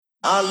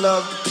I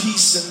love the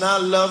peace and I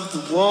love the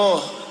war.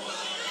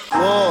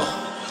 War,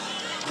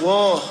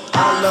 war.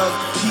 I love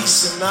the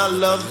peace and I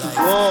love the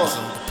war.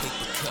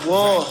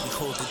 War,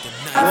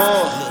 war.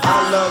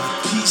 I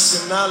love the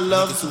peace and I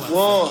love the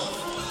war.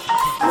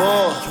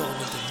 War,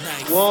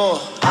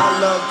 war. I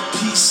love the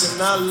peace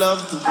and I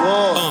love the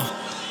war.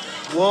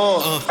 War,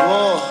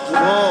 war,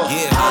 war.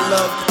 I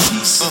love the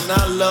peace and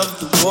I love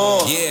the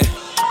war.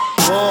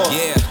 War,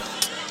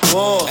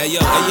 war. Hey yo,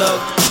 I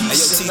love the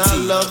peace and I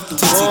love the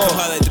war. come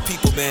holler at the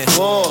people, man.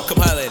 War. Come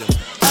holler at them.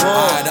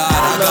 Alright,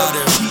 I got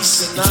her.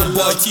 It's your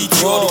boy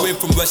TT all the way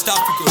from West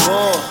Africa.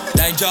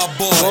 Danger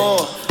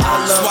boy.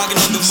 Swagging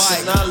on the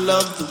mic. I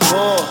love the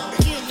war.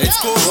 It's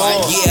cool,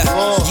 right? Yeah.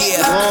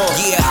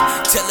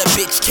 Tell a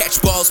bitch catch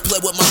balls, play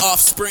with my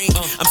offspring.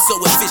 I'm so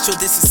official,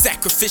 this is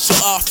sacrificial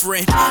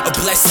offering. A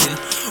blessing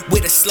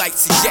with a slight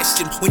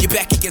suggestion. When you're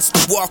back against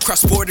the wall,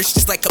 cross borders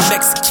just like a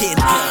Mexican.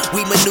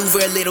 We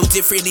maneuver a little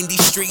different in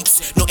these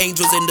streets. No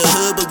angels in the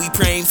hood, but we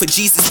praying for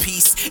Jesus'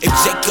 peace. If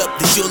Jacob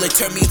the jeweler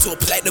turned me into a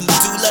platinum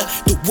medulla,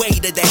 the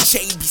weight of that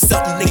chain be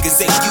something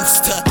niggas ain't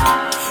used to.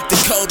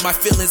 Decode my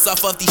feelings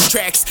off of these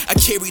tracks. I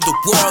carry the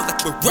world like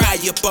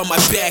Mariah up on my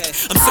back.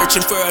 I'm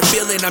searching for a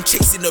feeling, I'm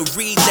chasing a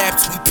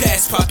relapse. We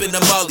pass popping a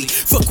molly,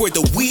 fuck where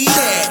the weed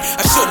at.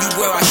 I show you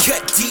where I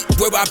cut deep,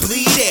 where I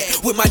bleed at.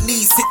 Where my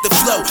knees hit the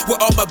flow, where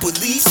all my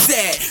beliefs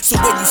at. So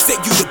when you say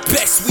you the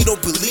best, we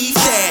don't believe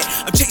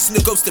that. I'm chasing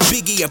the ghost of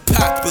Biggie and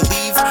Pac,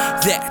 believe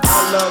that.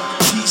 I love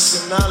the peace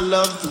and I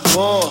love the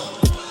war.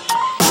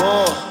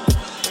 War,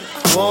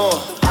 war.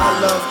 I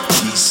love the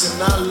peace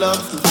and I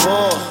love the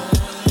war.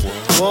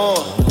 War,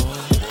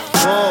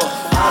 war.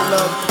 I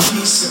love the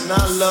peace and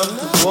I love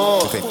the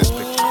war. Take this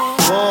picture.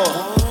 War,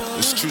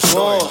 It's a true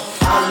story. war.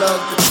 I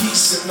love the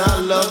peace and I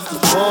love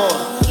the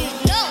war.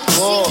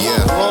 War,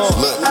 Yeah, war.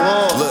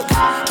 look,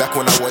 back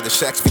when I wore the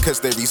Shacks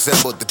because they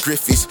resembled the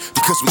Griffies.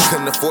 Because we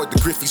couldn't afford the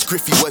Griffies,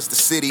 Griffey was the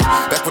city.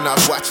 Back when I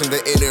was watching the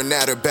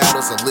Internatter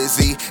battles of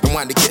Lizzie and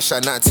wanted to get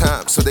shot 9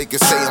 times so they could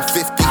say I'm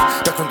 50.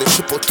 Back when the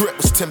triple threat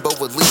was Timbo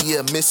with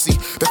Leah and Missy.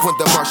 Back when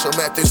the Marshall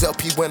Mathers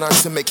LP went on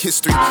to make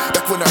history.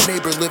 Back when our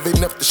neighbor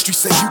living up the street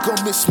said you gon'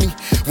 miss me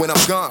when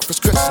I'm gone.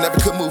 First Chris never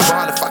could move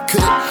on. If I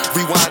could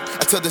rewind,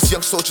 I tell this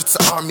young soldier to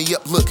arm me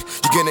up. Look,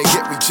 you're gonna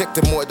get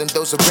rejected more than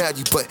those around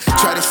you, but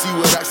try to see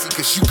what I see,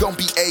 cause you gon'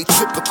 be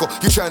atypical.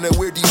 You're trying to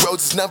wear D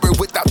Rhodes' number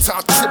without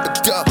Tom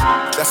Thibodeau.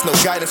 That's no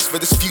guidance for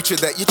this future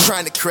that you're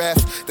trying to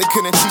craft. They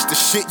couldn't teach the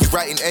shit you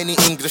write in any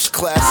English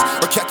class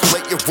or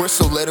calculate your worth,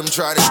 so let them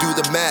try to do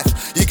the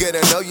math. You're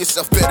gonna know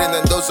yourself better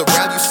than those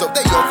around you, so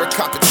they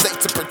overcompensate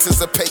to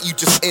participate. You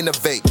just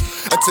innovate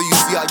until you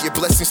see all your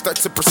blessings start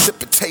to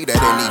precipitate.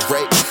 At any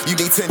rate, you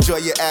need to enjoy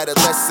your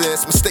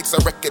adolescence. Mistakes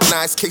are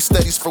recognized, case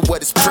studies for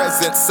what is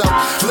present. So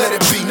let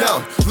it be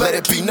known, let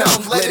it be known,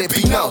 let it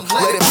be known,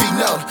 let it be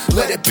known,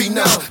 let it be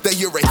known that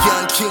you're a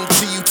young king.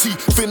 TUT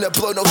finna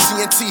blow no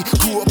TNT.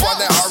 Grew up on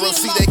that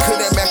ROC, they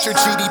couldn't match your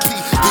GDP.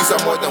 These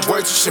are more than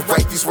words, you should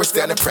write these words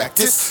down in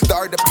practice. The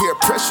art of peer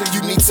pressure,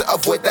 you need to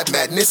avoid that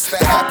madness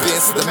that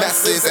happens to the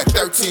masses at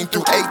 13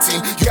 through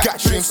 18. You got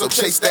dreams, so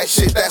chase that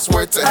shit, that's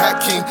word to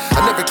Hakeem.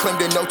 I never claimed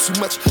to know too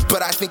much,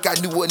 but I think I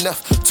knew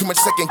enough. Too much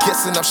second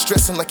guessing, I'm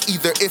stressing like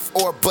either if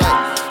or but.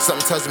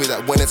 Something tells me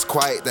that when it's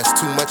quiet, that's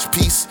too much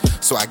peace,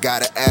 so I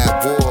gotta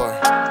add war.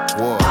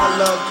 War. I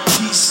love the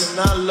peace and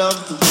I love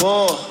the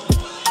war.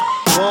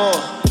 War,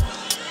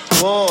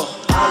 war.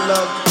 I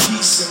love the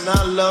peace and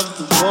I love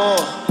the war.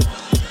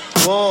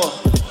 War,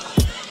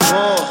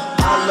 war.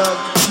 I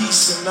love the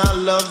peace and I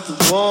love the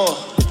war.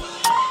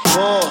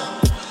 War,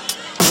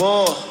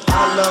 war.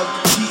 I love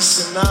the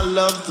peace and I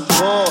love the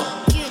war.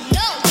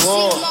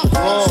 War,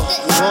 war,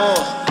 war.